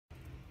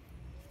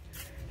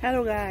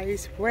Hello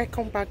guys,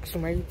 welcome back to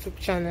my YouTube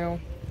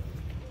channel.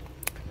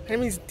 My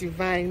name is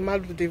Divine,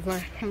 Madu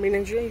Divine. I'm a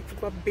Nigerian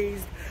YouTuber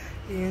based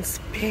in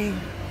Spain.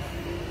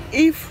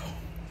 If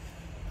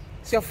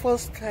it's your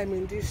first time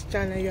in this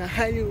channel, you are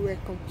highly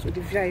welcome to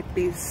the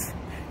VIPs.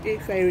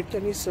 If you are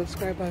returning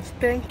subscribers,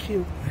 thank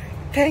you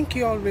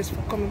always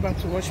for coming back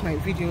to watch my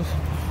videos.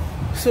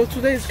 So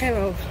today is kind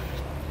of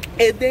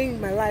a day in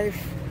my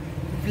life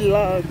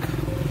vlog.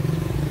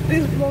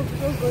 This vlog is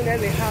just going in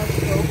the house,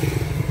 so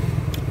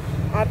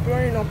I'm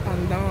running up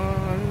and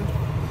down.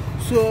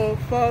 So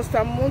first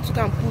I want to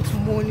come put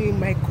money in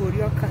my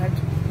courier card.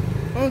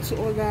 I want to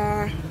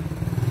order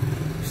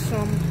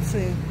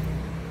something,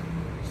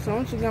 so I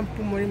want to go and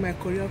put money in my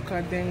courier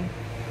card, then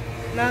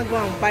now go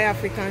and buy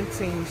African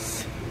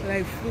things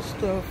like food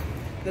stuff.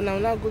 Then I'll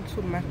now go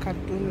to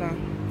Mercadona.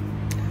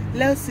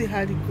 Let's see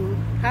how the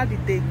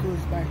day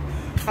goes by.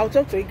 I'll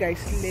talk to you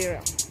guys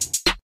later.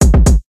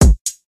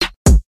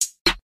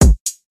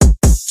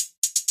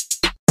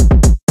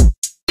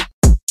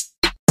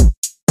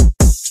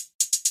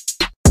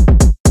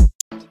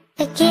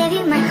 I gave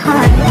you my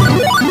heart.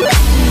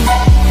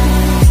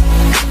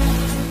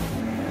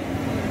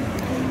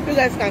 You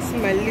guys can see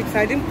my lips.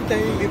 I didn't put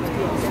any lip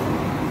gloss.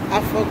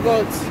 I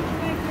forgot.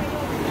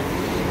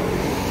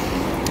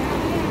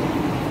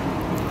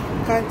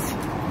 Can't.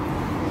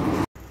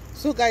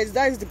 So guys,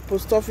 that is the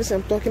post office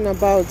I'm talking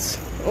about.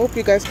 I hope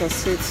you guys can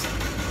see it.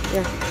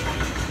 Yeah.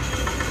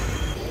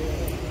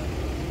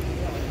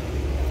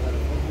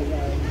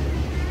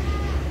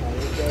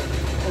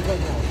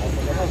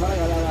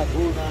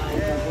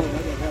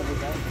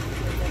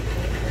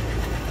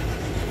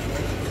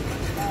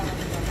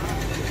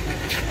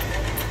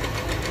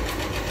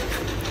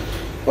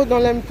 Hold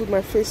on, let me put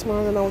my face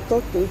mask and I'll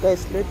talk to you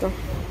guys later.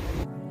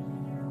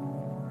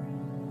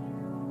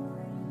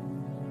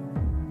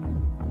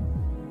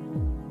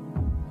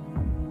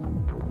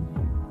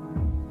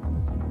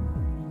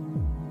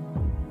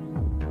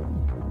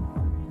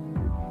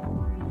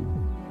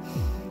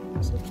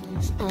 So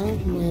guys, I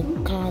have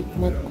my card,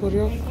 my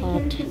courier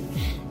card,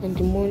 and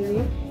the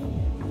money,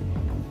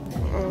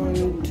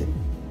 and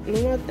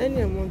no matter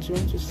any amount you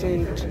want to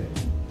send,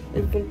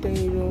 even 10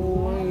 euro,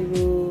 1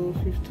 euro,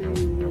 50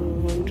 euro,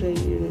 100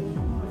 euro,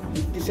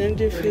 the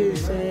sending fee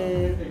is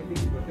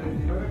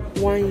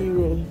 1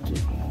 euro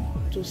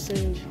to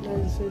send.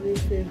 That's the sending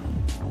fee.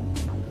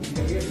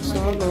 So I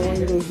have my 1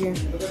 euro here.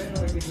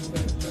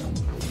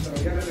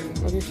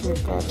 I'll give my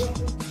card.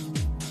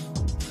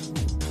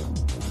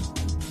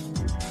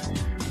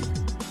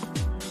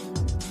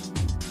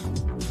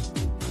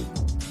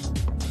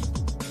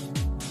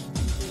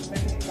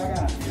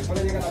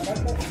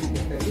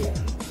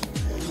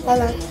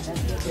 Hola.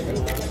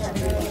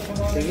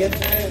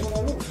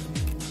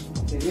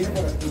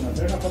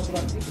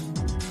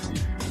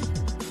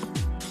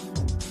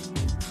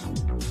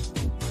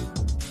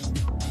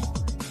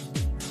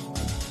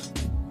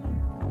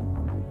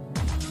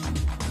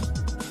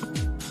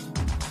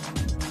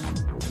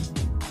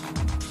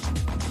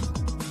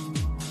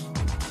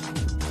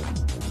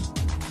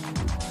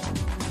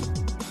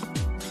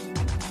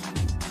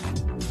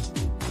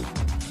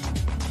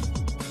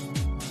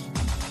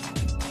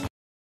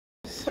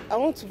 I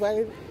want to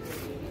buy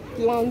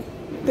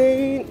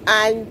plantain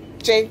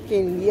and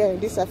chicken here in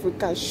this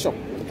African shop.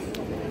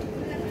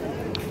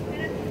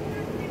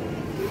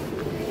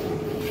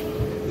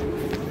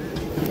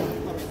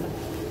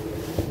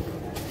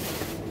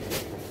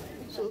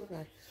 So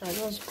guys, I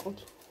just got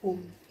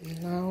home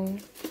now.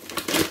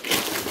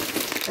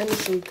 Let me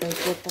show you guys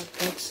what I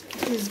got.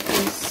 This is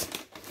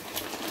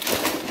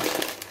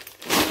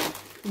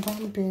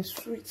brown beans,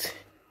 sweet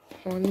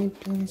honey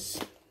beans.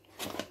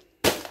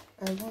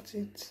 I bought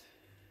it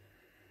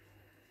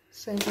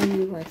 7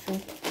 euro, I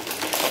think.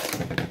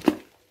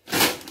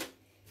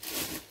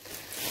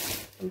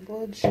 I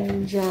bought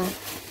ginger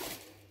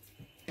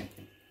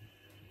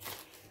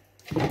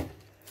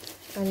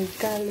and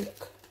garlic.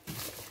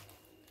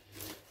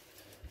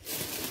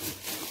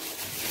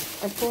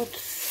 I bought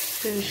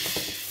fish,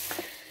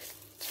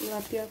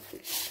 tilapia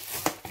fish.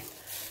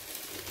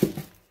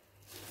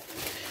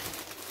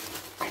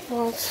 I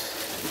bought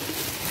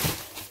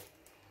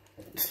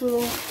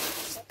 2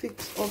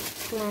 sticks of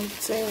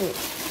plantain,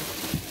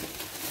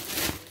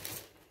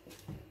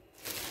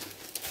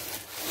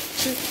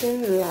 chicken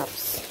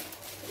laps,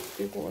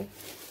 big one,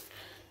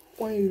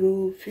 1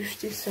 euro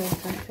 50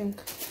 cents, I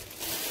think.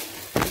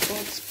 I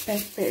bought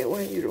pepper,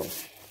 1 euro.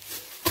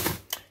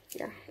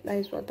 Yeah, that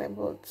is what I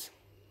bought.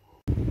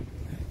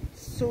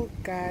 So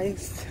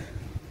guys,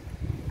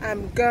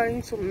 I'm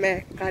going to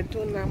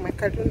Mercadona.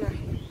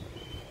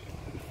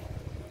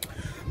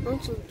 I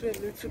want to do a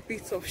little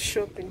bit of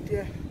shopping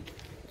there.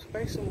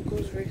 Buy some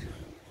groceries.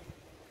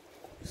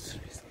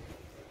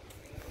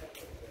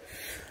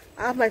 I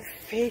have my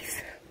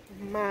face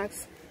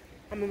mask.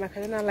 I'm a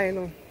Mercadona line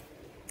on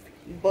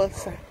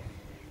butter.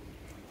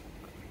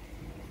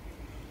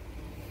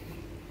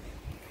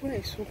 Why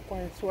is so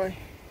quiet? Why?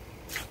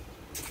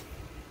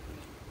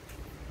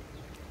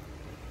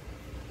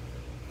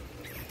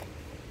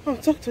 I'll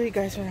talk to you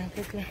guys when I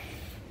get there.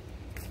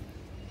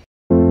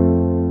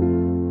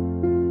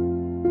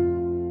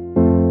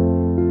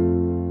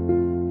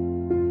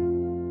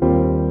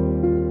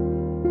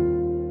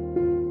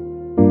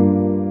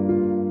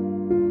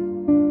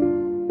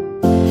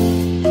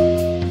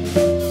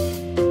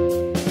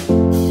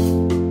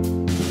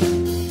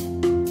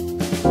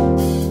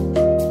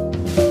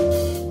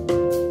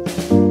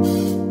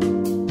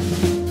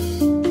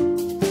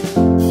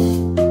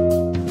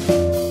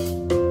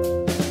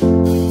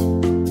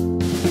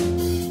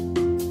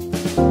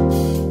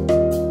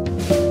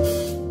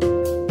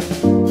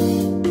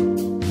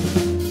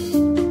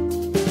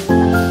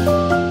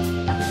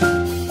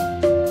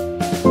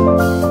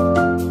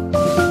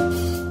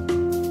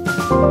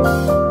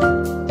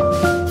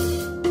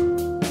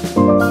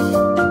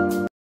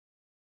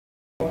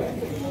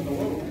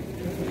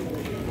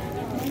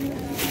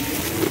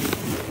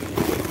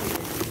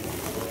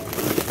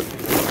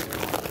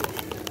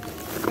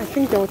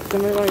 their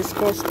watermelon is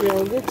costly,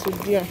 I'll go to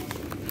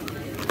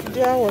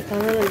their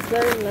watermelon is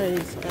very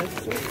nice. I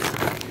see.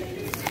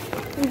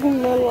 Even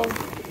melon.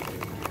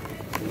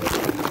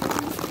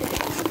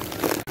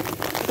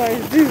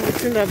 Guys, this is the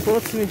thing that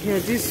brought me here.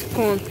 This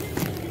corn.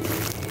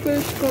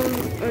 Fresh corn,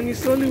 and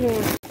it's only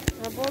one.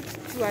 I bought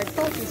two. I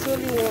thought it's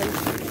only one.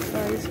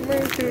 It's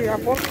meant three. I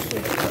bought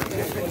two.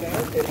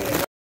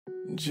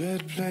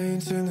 Jet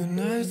planes in the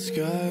night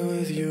sky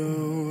with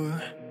you.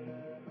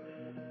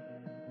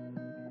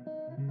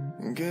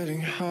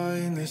 Getting high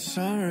in the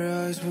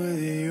sunrise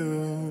with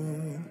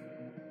you.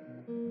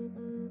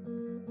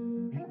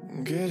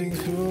 Getting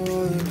through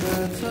all the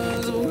bad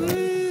times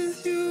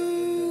with you.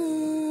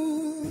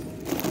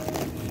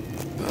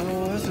 I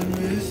wasn't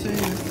missing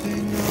a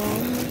thing.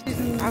 This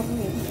is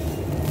apple.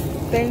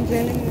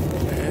 Tangerine.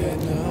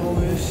 And I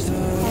wish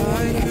that I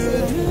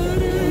could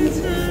do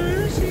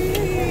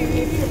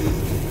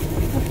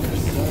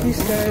This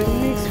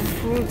mixed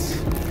fruits.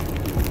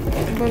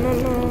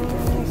 Banana.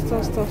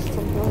 Stop.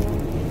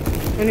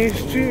 And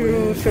it's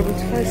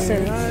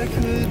 €2.75.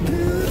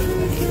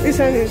 This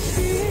one is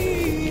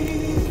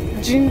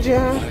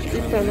ginger,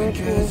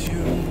 pineapple,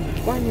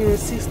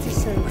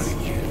 €1.60.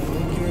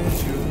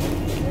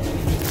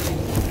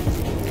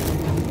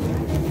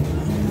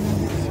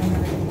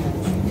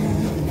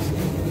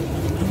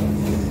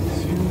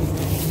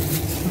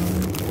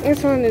 This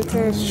one is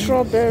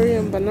strawberry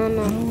and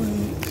banana,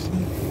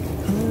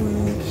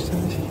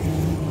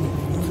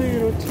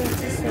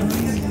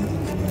 €2.20.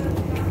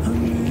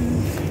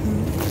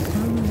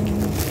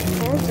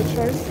 I want to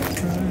try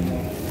something.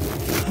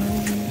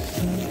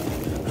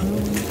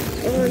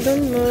 I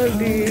don't know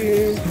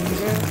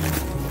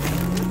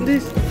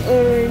this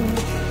orange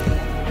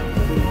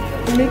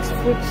mixed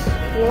fruit,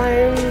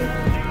 lime,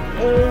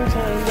 orange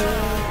and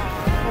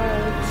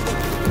white.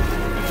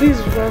 This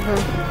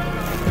rubber.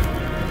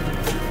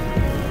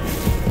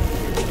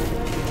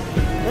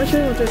 I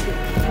actually wanted to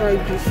try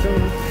this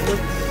one,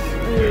 but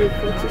only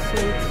 40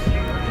 cents.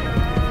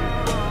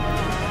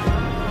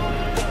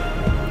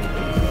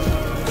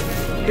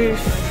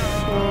 This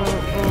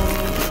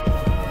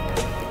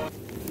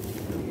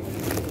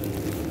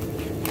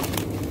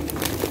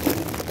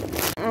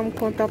I'm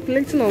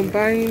contemplating on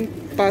buying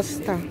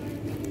pasta.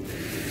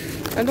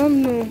 I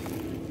don't know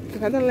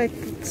if I don't like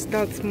it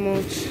that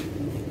much.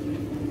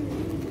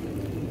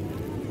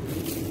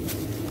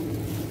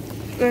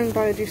 Let me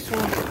buy this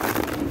one.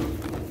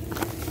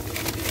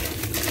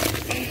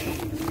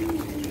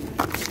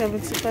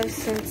 75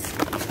 cents.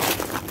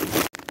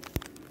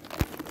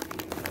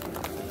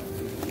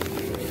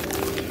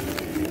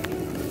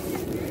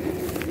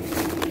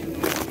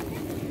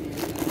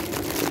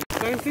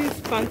 There's this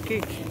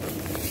pancake.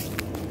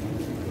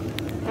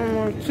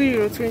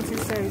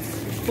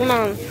 €2.20.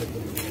 Now, I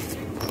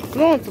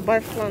don't want to buy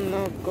flan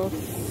now because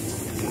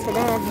I don't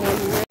have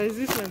money. Is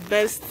this my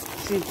best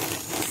tip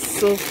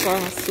so far?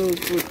 So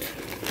good.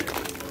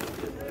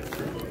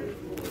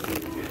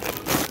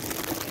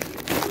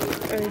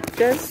 And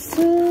that's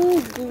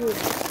so good.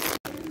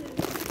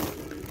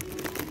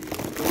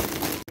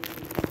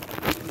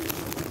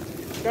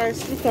 Guys,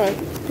 look at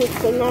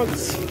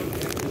coconuts.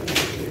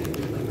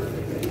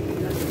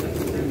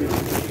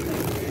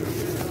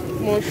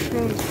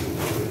 Mushrooms.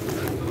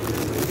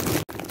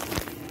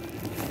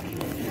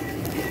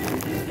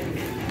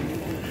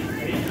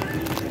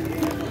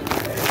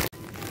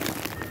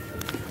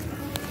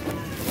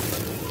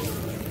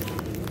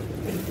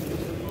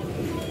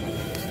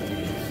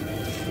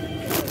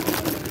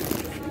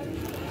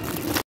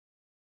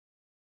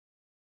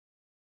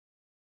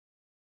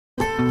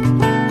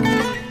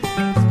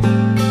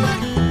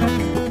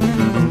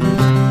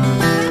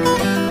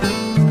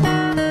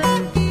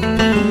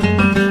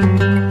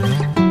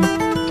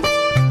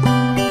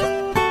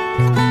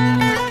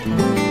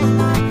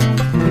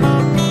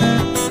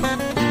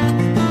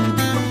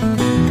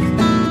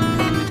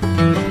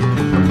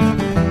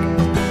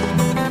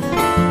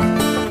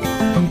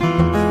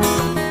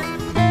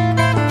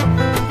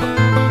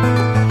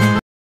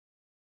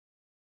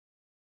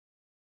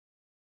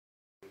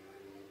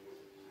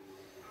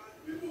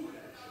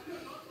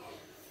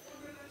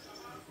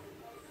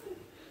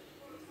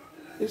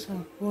 This is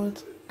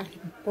what I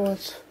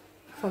bought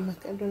from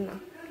Makedona.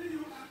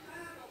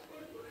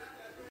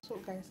 So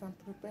guys, I'm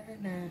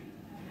preparing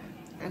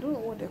I don't know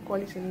what they call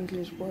it in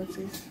English, but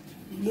it's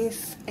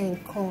beans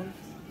and corn.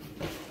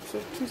 So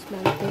this is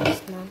my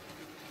beans now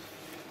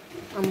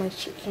and my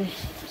chicken.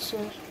 So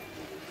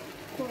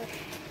gosh.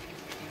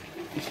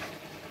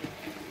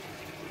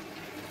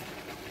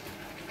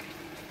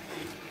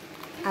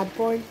 I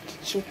boiled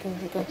the chicken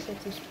because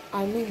it is,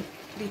 I mean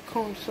the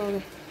corn,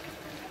 sorry.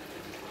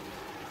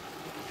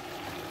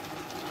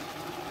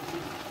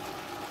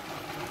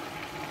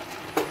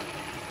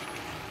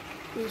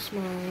 This is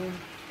my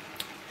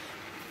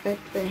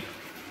pepper.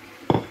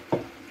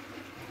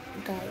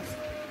 Guys,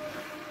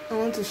 I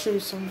want to show you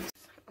something.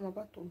 I'm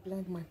about to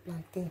blend my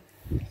plantain.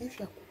 If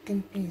you're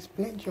cooking beans,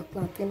 blend your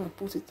plantain and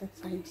put it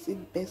inside. You see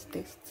the best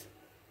taste.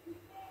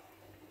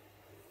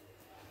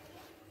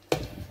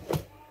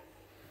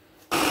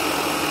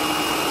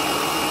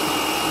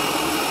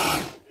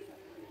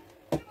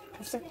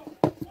 See?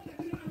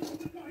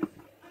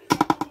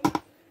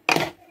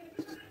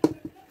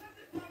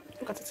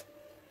 Look at it.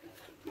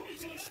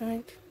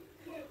 Side.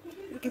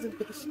 Look at it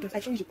because I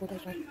changed the pot,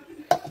 that's why.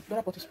 The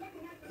other pot is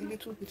a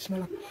little bit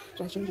smaller,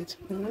 so I changed it.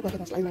 I'm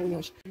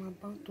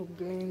about to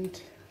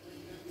blend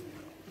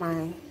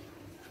my,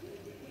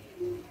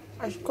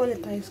 I should call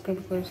it ice cream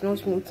because it's not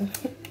smooth.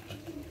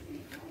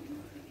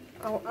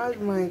 I'll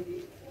add my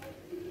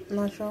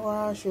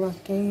natural sugar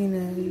cane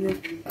and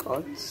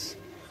yogurt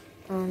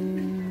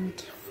and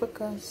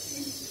focus,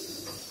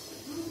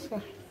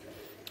 yeah,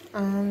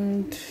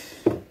 and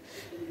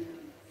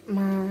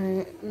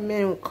my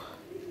milk.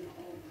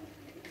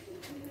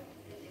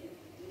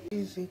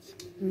 Is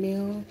it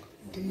milk,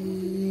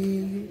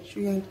 the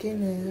sugar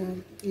cane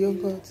and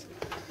yogurt?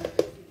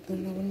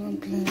 Then I will not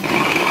blend.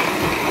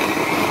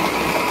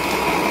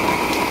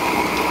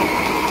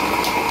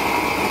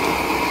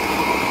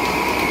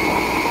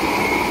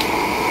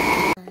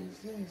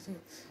 This is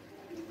it.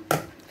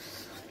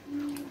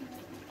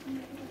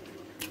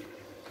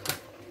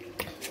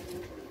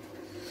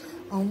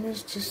 I'll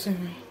mix this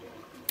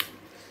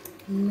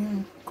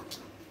milk.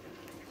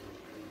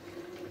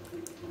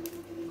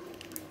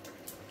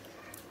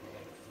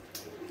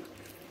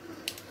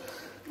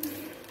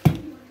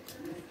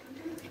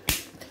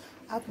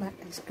 Add my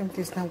ice cream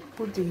taste now. I'll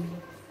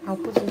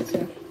put it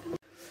here.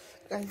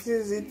 Guys, this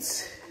is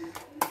it.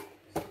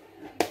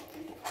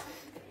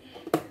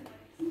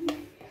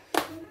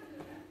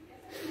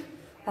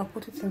 I'll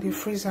put it in the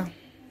freezer.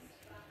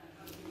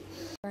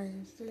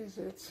 Guys, this is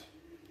it.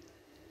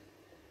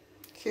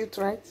 Cute,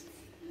 right?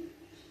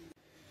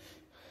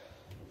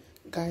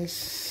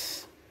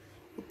 Guys,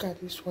 look at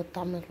this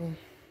watermelon.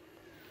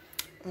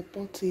 I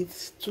bought it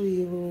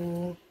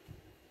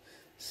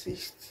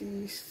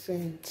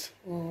 €2.60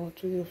 or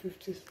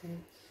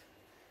 €2.50.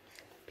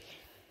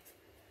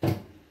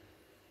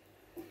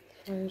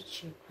 Very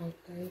cheap and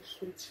very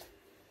sweet.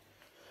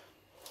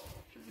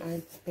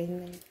 My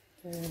penny.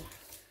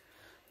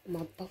 I'm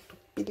about to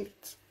peel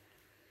it.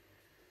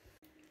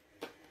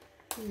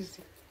 This is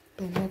the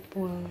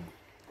pineapple.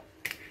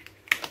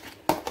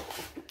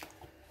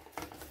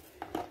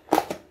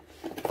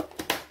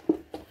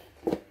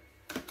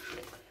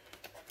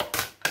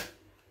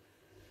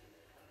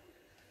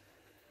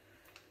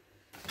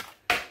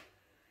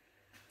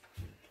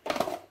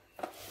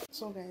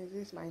 So guys,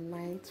 this is my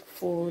night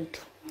food.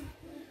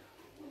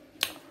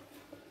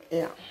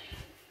 Yeah.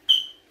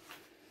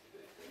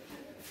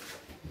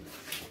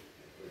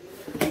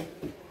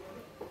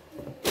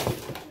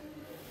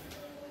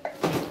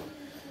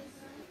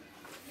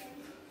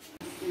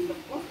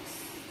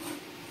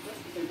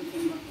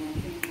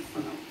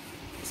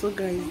 So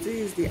guys, this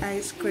is the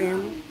ice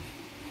cream.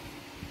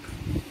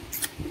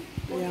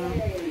 Yeah,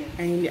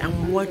 and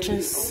I'm watching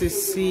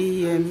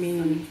Sissy. I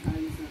mean,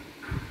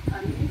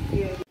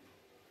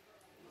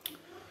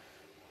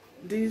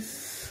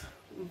 this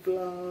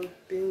vlog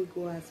didn't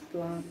go as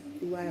planned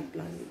the way I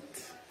planned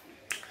it.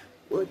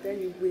 But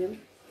anyway,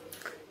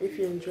 if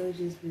you enjoyed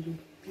this video,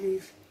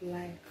 please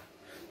like,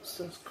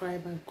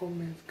 subscribe and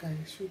comment,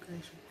 guys. You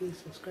guys should please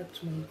subscribe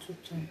to my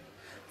YouTube channel.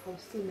 I'll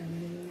see you in my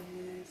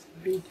next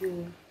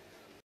video.